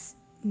it's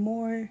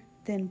more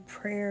than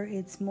prayer,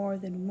 it's more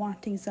than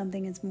wanting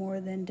something, it's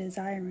more than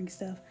desiring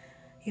stuff.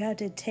 You have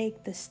to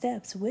take the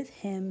steps with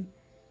Him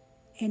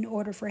in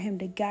order for Him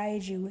to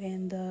guide you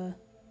in the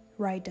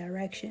right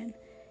direction.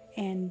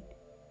 And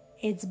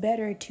it's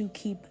better to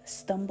keep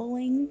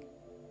stumbling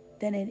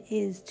than it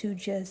is to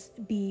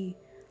just be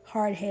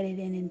hard-headed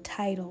and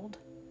entitled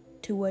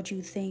to what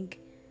you think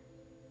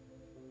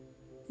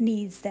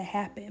needs to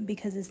happen,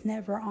 because it's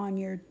never on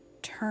your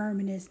term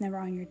and it's never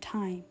on your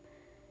time.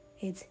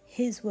 It's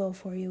His will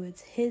for you.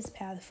 It's His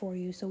path for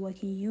you. So what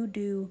can you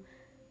do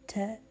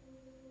to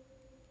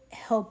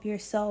help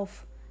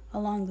yourself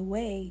along the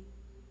way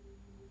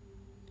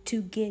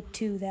to get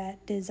to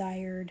that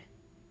desired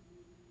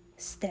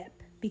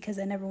step? Because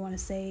I never want to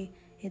say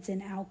it's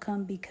an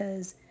outcome,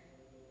 because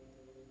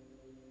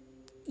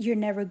you're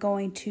never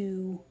going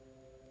to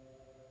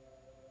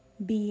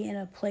be in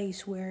a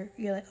place where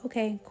you're like,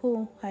 okay,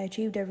 cool, I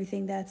achieved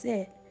everything, that's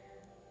it.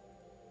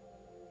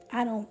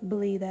 I don't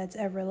believe that's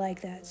ever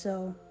like that.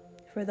 So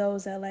for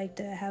those that like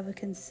to have a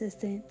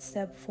consistent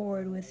step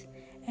forward with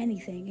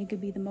anything, it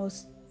could be the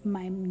most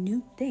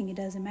minute thing, it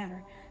doesn't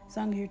matter, as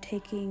long as you're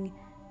taking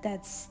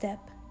that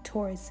step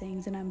towards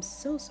things. And I'm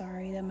so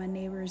sorry that my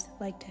neighbors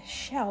like to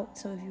shout,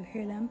 so if you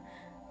hear them,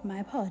 my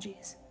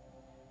apologies.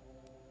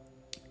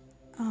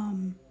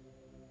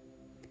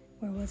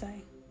 Where was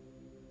I?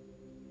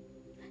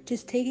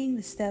 Just taking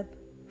the step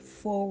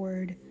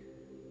forward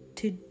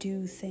to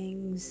do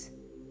things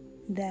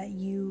that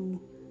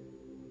you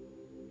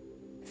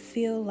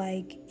feel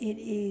like it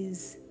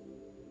is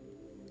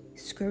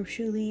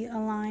scripturally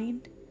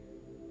aligned,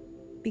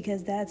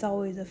 because that's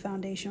always a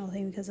foundational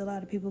thing. Because a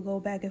lot of people go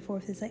back and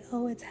forth. It's like,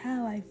 oh, it's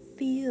how I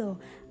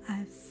feel.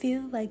 I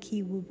feel like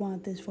He would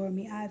want this for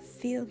me. I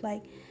feel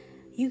like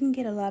you can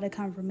get a lot of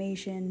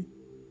confirmation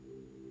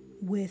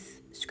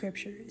with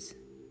scriptures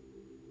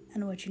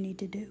and what you need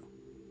to do.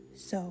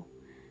 So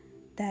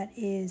that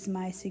is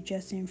my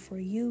suggestion for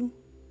you.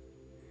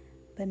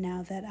 But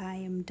now that I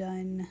am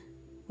done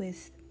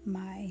with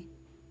my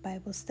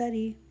Bible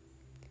study,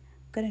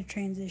 I'm going to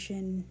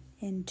transition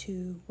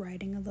into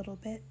writing a little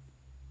bit.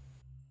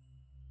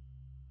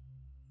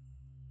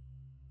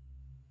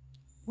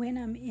 When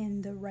I'm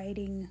in the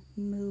writing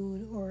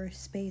mood or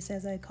space,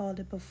 as I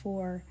called it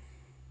before,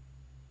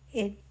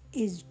 it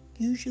is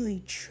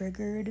usually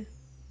triggered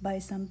by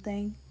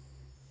something.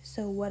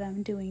 So what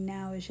I'm doing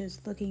now is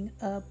just looking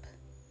up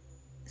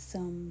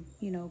some,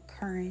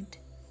 current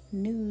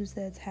news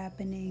that's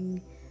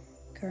happening,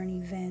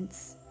 current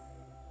events,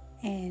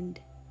 and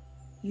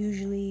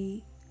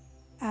usually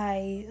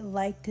I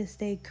like to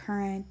stay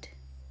current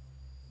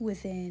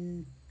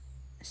within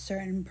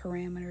certain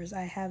parameters.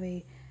 I have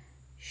a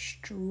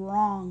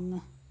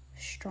strong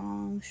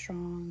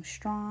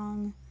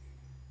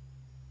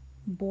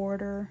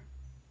border,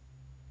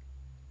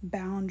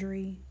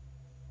 boundary,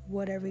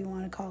 whatever you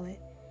want to call it.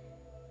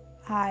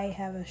 I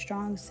have a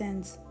strong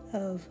sense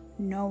of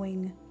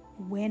knowing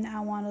when I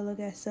want to look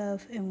at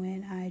stuff and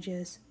when I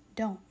just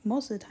don't.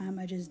 Most of the time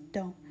I just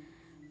don't.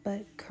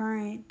 But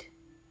current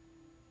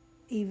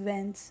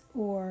events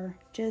or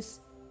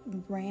just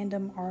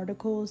random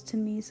articles to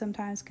me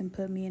sometimes can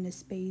put me in a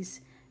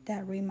space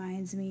that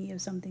reminds me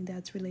of something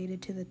that's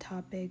related to the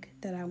topic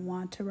that I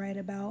want to write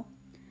about.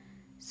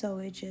 So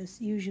it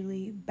just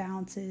usually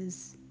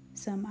bounces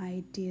some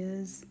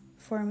ideas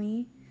for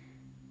me.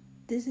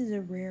 This is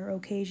a rare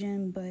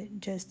occasion, but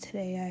just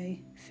today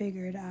I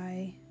figured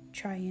I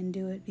try and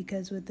do it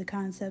because with the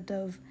concept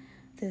of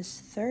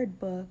this third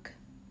book,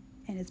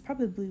 and it's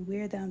probably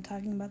weird that I'm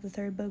talking about the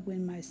third book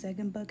when my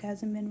second book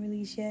hasn't been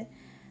released yet,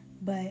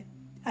 but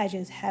I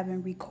just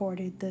haven't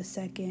recorded the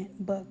second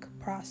book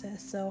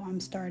process, so I'm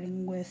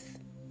starting with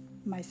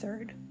my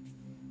third.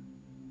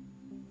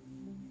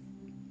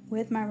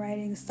 With my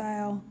writing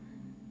style,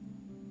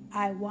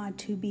 I want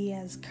to be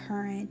as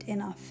current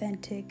and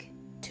authentic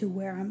to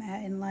where I'm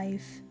at in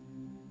life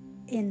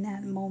in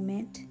that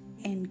moment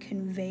and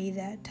convey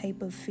that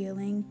type of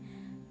feeling,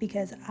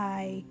 because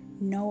I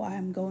know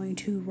I'm going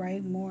to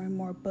write more and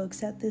more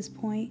books at this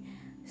point.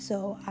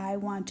 So I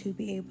want to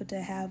be able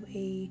to have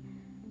a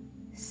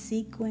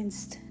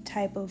sequenced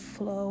type of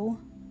flow,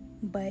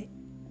 but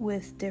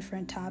with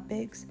different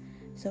topics.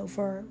 So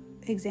for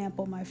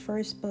example, my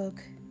first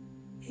book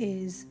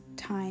is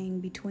tying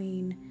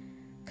between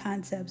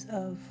concepts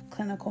of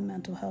clinical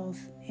mental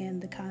health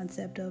and the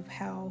concept of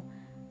how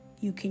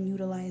you can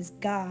utilize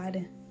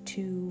God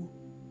to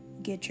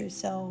get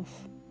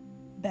yourself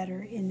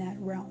better in that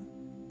realm.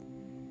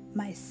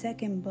 My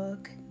second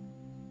book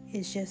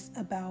is just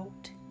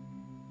about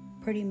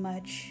pretty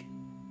much,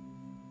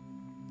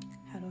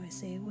 how do I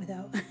say it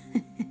without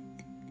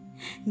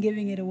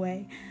giving it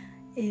away?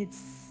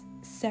 It's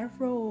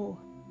several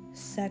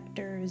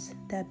sectors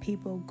that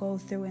people go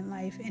through in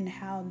life and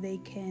how they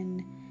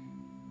can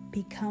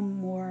become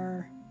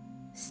more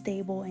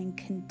stable and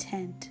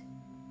content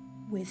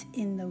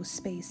within those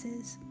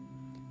spaces.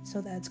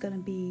 So that's going to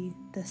be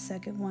the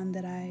second one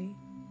that I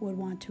would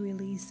want to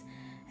release.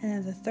 And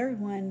then the third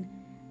one,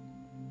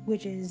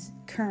 which is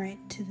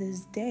current to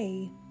this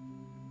day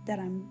that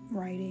I'm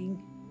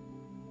writing,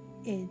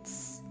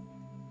 it's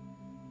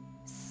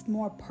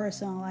more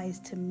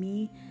personalized to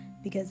me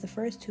because the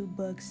first two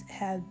books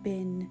have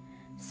been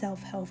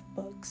self-help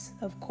books.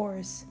 Of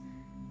course,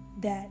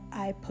 that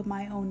I put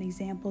my own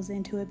examples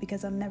into it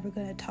because I'm never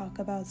going to talk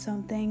about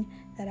something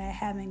that I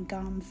haven't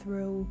gone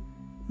through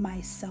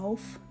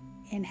myself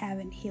and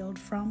haven't healed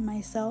from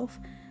myself.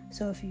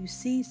 So if you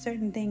see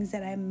certain things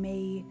that I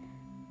may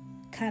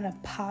kind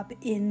of pop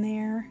in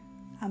there,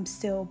 I'm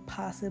still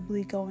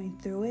possibly going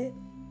through it,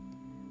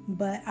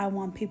 but I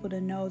want people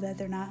to know that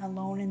they're not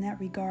alone in that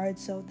regard.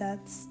 So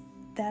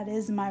that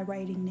is my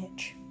writing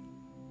niche.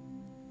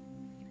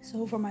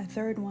 So for my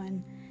third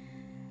one,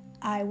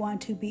 I want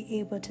to be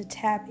able to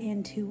tap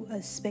into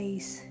a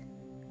space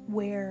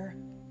where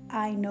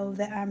I know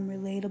that I'm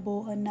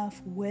relatable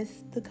enough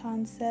with the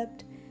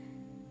concept,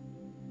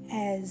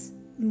 as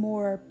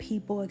more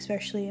people,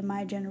 especially in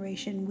my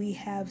generation, we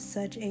have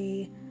such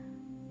a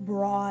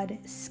broad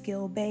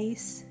skill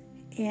base,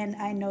 and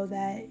I know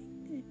that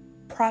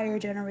prior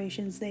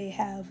generations, they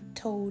have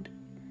told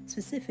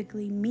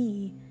specifically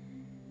me,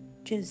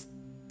 just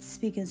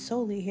speaking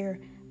solely here,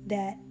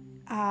 that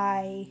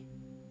I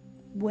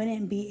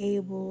wouldn't be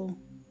able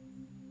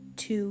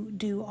to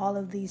do all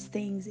of these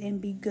things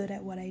and be good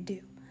at what I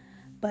do.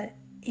 But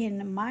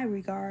in my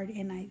regard,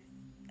 and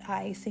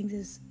I think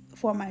this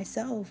for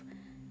myself,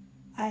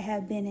 I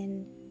have been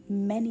in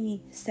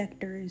many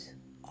sectors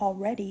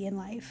already in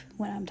life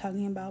when I'm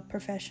talking about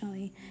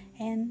professionally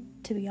and,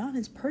 to be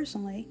honest,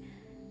 personally,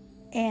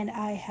 and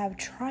I have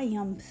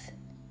triumphed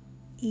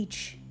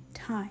each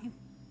time,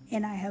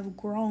 and I have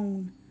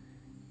grown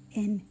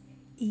in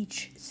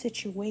each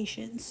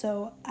situation.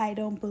 So I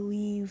don't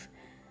believe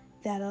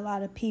that a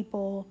lot of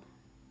people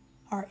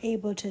are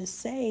able to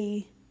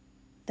say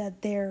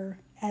that they're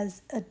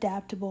as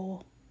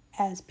adaptable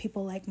as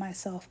people like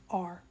myself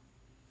are.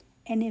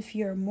 And if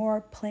you're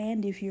more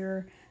planned, if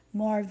you're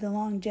more of the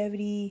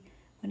longevity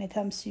when it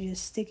comes to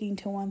just sticking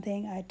to one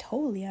thing, I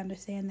totally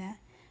understand that.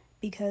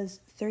 Because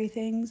 3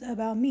 things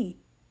about me: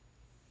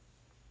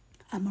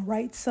 I'm going to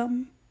write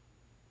something,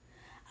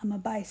 I'm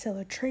going to buy, sell,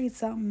 or trade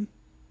something,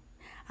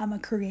 I'm going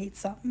to create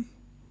something.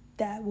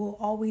 That will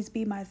always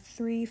be my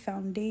 3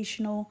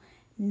 foundational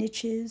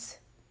niches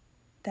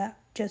that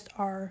just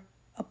are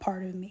a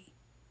part of me.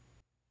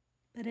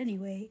 But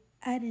anyway,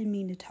 I didn't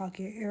mean to talk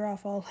your ear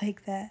off all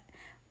like that,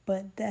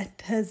 but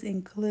that does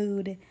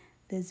include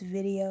this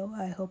video.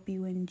 I hope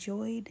you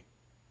enjoyed,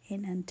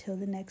 and until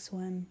the next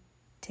one,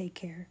 take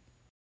care.